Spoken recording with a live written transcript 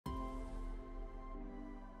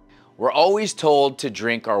We're always told to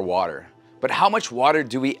drink our water, but how much water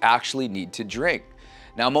do we actually need to drink?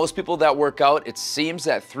 Now, most people that work out, it seems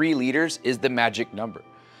that 3 liters is the magic number.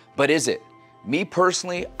 But is it? Me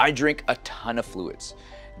personally, I drink a ton of fluids.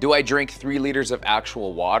 Do I drink 3 liters of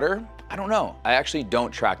actual water? I don't know. I actually don't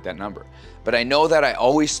track that number. But I know that I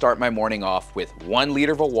always start my morning off with 1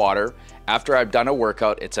 liter of water. After I've done a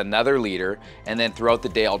workout, it's another liter. And then throughout the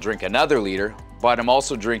day, I'll drink another liter. But I'm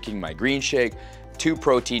also drinking my green shake, 2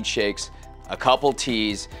 protein shakes, a couple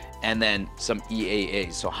teas, and then some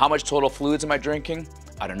EAAs. So how much total fluids am I drinking?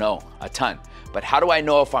 I don't know, a ton. But how do I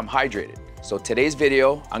know if I'm hydrated? So today's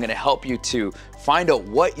video, I'm gonna help you to find out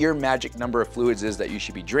what your magic number of fluids is that you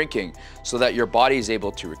should be drinking so that your body is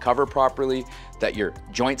able to recover properly, that your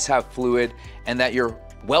joints have fluid, and that your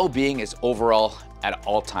well-being is overall at an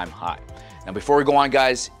all-time high. Now, before we go on,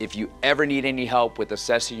 guys, if you ever need any help with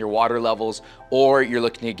assessing your water levels or you're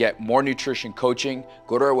looking to get more nutrition coaching,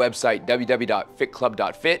 go to our website,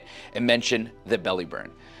 www.fitclub.fit, and mention the belly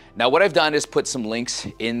burn. Now, what I've done is put some links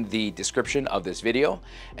in the description of this video,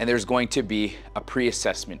 and there's going to be a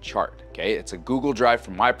pre-assessment chart, okay? It's a Google Drive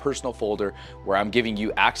from my personal folder where I'm giving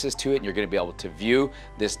you access to it, and you're gonna be able to view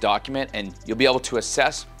this document, and you'll be able to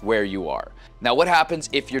assess where you are. Now, what happens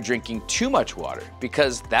if you're drinking too much water?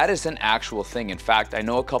 Because that is an actual thing. In fact, I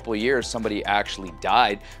know a couple of years somebody actually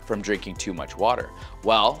died from drinking too much water.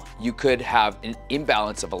 Well, you could have an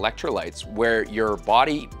imbalance of electrolytes where your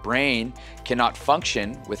body, brain cannot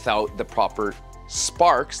function without the proper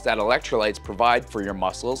sparks that electrolytes provide for your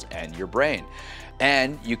muscles and your brain.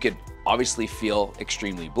 And you could obviously feel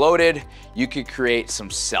extremely bloated, you could create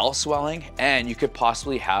some cell swelling, and you could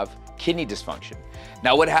possibly have kidney dysfunction.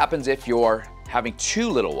 Now, what happens if you're having too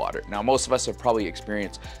little water? Now, most of us have probably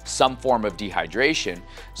experienced some form of dehydration.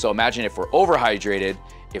 So imagine if we're overhydrated,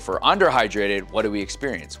 if we're underhydrated, what do we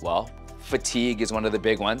experience? Well, fatigue is one of the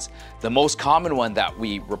big ones. The most common one that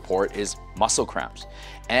we report is muscle cramps.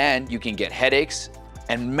 And you can get headaches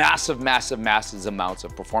and massive amounts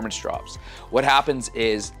of performance drops. What happens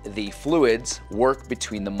is the fluids work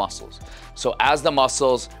between the muscles. So as the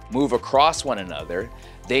muscles move across one another,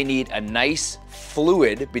 they need a nice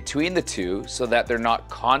fluid between the two so that they're not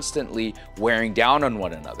constantly wearing down on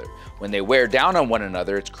one another. When they wear down on one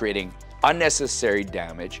another, it's creating unnecessary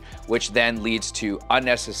damage, which then leads to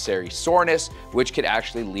unnecessary soreness, which could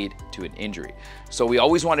actually lead to an injury. So we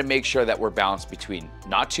always want to make sure that we're balanced between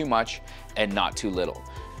not too much and not too little.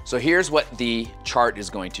 So here's what the chart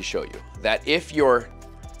is going to show you, that if your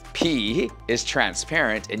pee is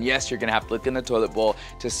transparent, and yes, you're gonna have to look in the toilet bowl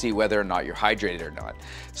to see whether or not you're hydrated or not.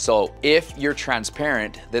 So if you're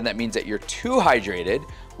transparent, then that means that you're too hydrated,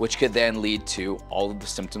 which could then lead to all of the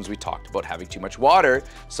symptoms we talked about, having too much water,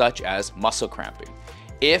 such as muscle cramping.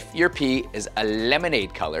 If your pee is a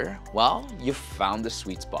lemonade color, well, you found the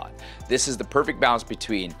sweet spot. This is the perfect balance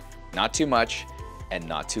between not too much and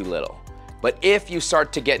not too little. But if you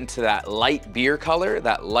start to get into that light beer color,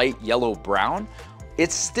 that light yellow brown,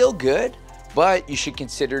 it's still good, but you should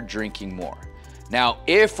consider drinking more. Now,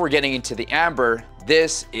 if we're getting into the amber,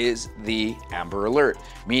 this is the amber alert,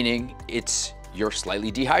 meaning you're slightly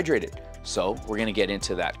dehydrated. So we're gonna get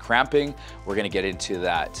into that cramping, we're gonna get into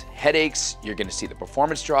that headaches, you're gonna see the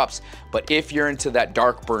performance drops. But if you're into that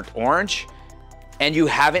dark burnt orange and you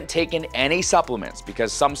haven't taken any supplements,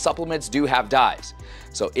 because some supplements do have dyes.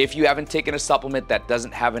 So if you haven't taken a supplement that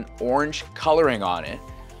doesn't have an orange coloring on it,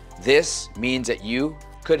 this means that you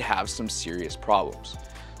could have some serious problems.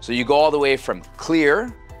 So you go all the way from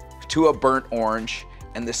clear to a burnt orange,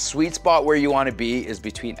 and the sweet spot where you want to be is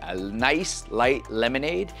between a nice light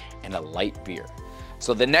lemonade and a light beer.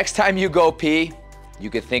 So the next time you go pee,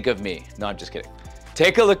 you could think of me. No, I'm just kidding.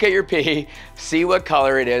 Take a look at your pee, see what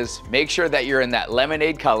color it is, make sure that you're in that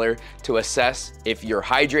lemonade color to assess if you're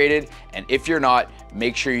hydrated, and if you're not,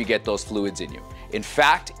 make sure you get those fluids in you. In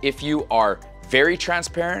fact, if you are very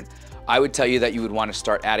transparent, I would tell you that you would want to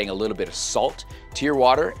start adding a little bit of salt to your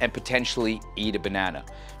water and potentially eat a banana.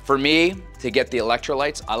 For me, to get the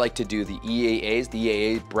electrolytes, I like to do the EAAs. The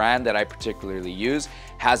EAA brand that I particularly use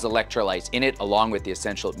has electrolytes in it along with the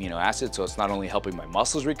essential amino acids. So it's not only helping my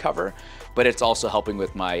muscles recover, but it's also helping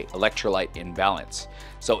with my electrolyte imbalance.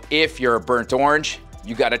 So if you're a burnt orange,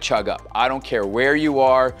 you got to chug up. I don't care where you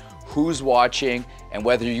are, who's watching, and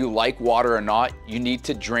whether you like water or not, you need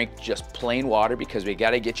to drink just plain water because we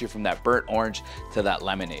got to get you from that burnt orange to that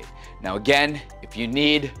lemonade. Now again, if you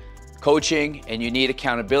need coaching and you need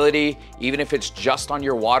accountability, even if it's just on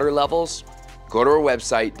your water levels, go to our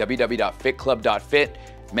website, www.fitclub.fit,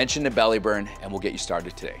 mention the belly burn, and we'll get you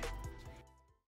started today.